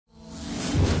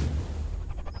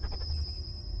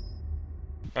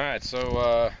Alright,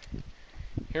 so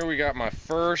here we got my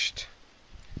first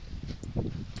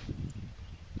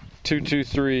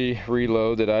 223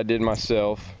 reload that I did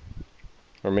myself,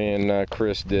 or me and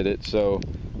Chris did it. So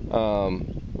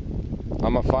I'm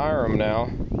gonna fire them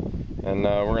now, and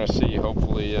we're gonna see.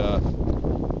 Hopefully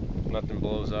nothing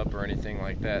blows up or anything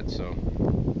like that. So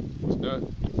let's do it.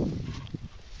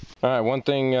 Alright, one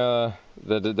thing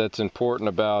that's important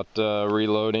about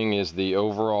reloading is the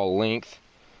overall length,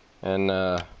 and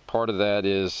part of that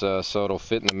is so it'll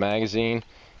fit in the magazine,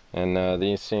 and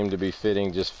these seem to be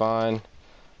fitting just fine.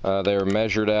 They were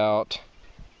measured out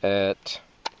at,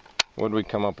 what did we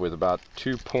come up with, about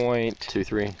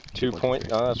 2.23. 2.23.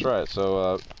 Oh, that's right.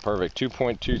 So perfect.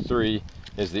 2.23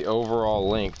 is the overall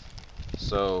length,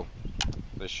 so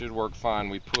they should work fine.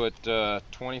 We put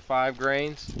 25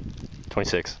 grains.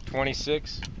 26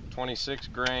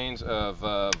 grains of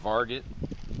Varget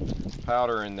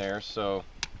powder in there. So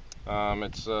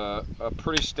it's a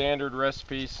pretty standard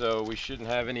recipe, so we shouldn't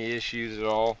have any issues at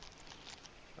all.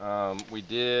 We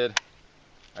did,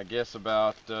 I guess,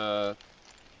 about 30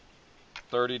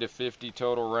 to 50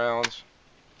 total rounds,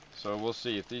 so we'll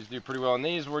see if these do pretty well. And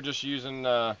these we're just using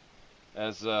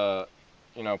as you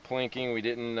know, plinking. We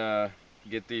didn't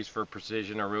get these for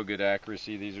precision or real good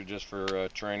accuracy. These are just for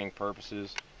training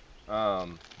purposes.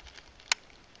 Another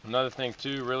thing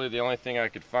too, really the only thing I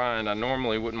could find, I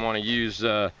normally wouldn't want to use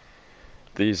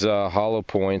these hollow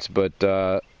points, but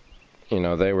you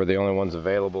know, they were the only ones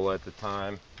available at the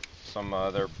time.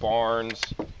 They're Barnes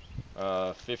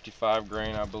 55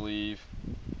 grain, I believe,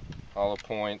 hollow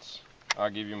points.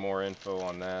 I'll give you more info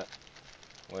on that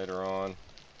later on.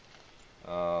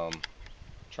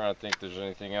 Trying to think if there's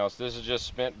anything else. This is just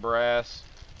spent brass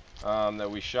that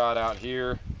we shot out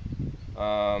here.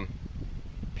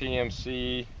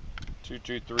 PMC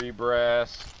 223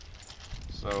 brass.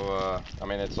 So I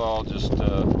mean, it's all just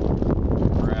a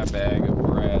grab bag of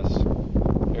brass.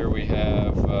 Here we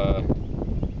have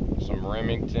some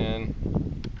Remington,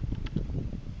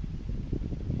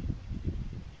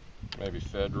 maybe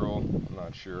Federal, I'm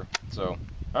not sure. So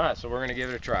alright, so we're gonna give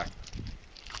it a try.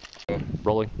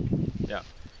 rolling. Yeah.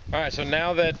 Alright, so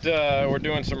now that we're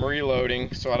doing some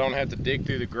reloading, so I don't have to dig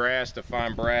through the grass to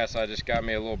find brass, I just got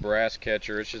me a little brass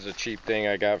catcher. It's just a cheap thing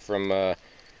I got from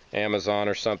Amazon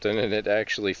or something, and it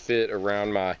actually fit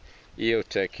around my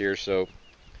EOTech here, so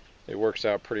it works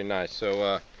out pretty nice.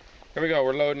 So here we go.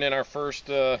 We're loading in our first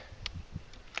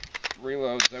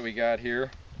reloads that we got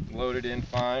here. Loaded in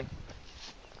fine.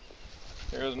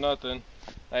 There's nothing.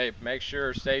 Hey, make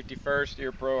sure safety first.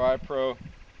 Ear pro, eye pro.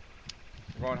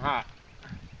 We're going hot.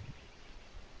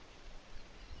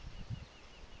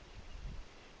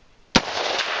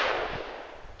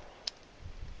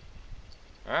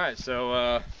 Alright,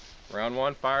 so round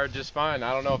one fired just fine.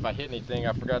 I don't know if I hit anything.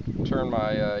 I forgot to turn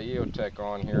my EOTech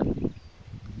on here.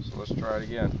 So let's try it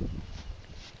again.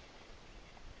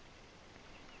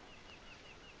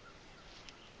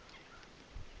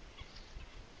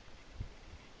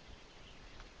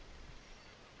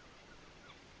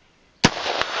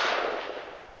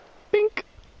 Bink.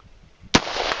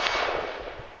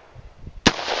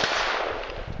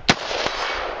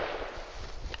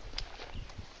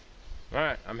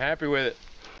 Alright, I'm happy with it.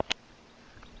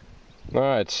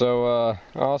 Alright, so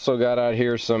I also got out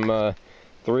here some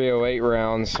 308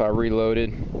 rounds I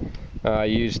reloaded. I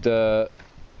used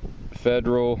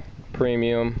Federal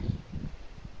Premium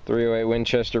 308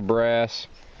 Winchester brass.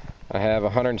 I have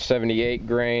 178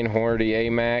 grain Hornady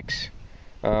AMAX.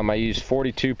 I used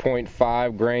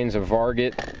 42.5 grains of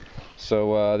Varget.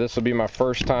 So this will be my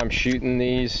first time shooting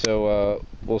these, so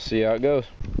we'll see how it goes.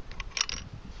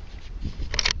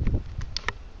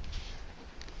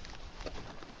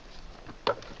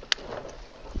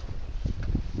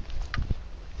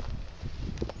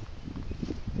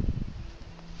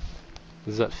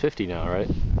 This is at 50 now, right?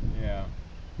 Yeah.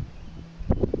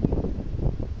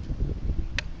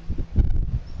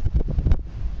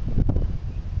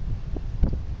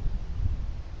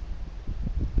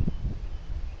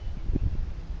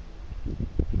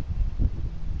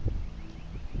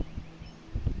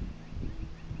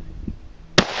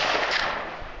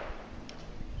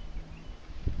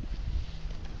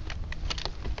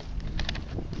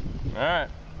 Alright.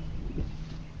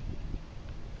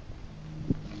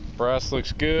 Brass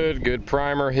looks good, good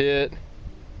primer hit,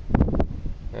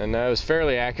 and that was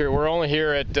fairly accurate. We're only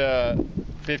here at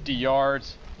 50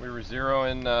 yards. We were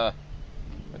zeroing a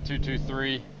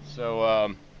 223,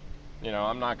 so you know,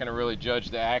 I'm not going to really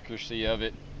judge the accuracy of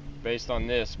it based on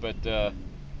this, but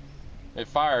it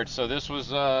fired. So this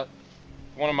was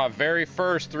one of my very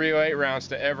first 308 rounds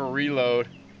to ever reload,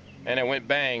 and it went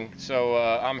bang. So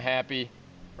I'm happy.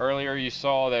 Earlier you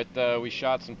saw that we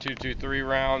shot some 223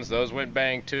 rounds. Those went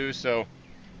bang too, so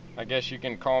I guess you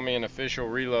can call me an official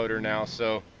reloader now.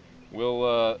 So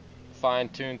we'll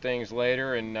fine-tune things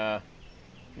later and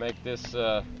make this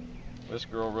this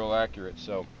girl real accurate.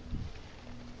 So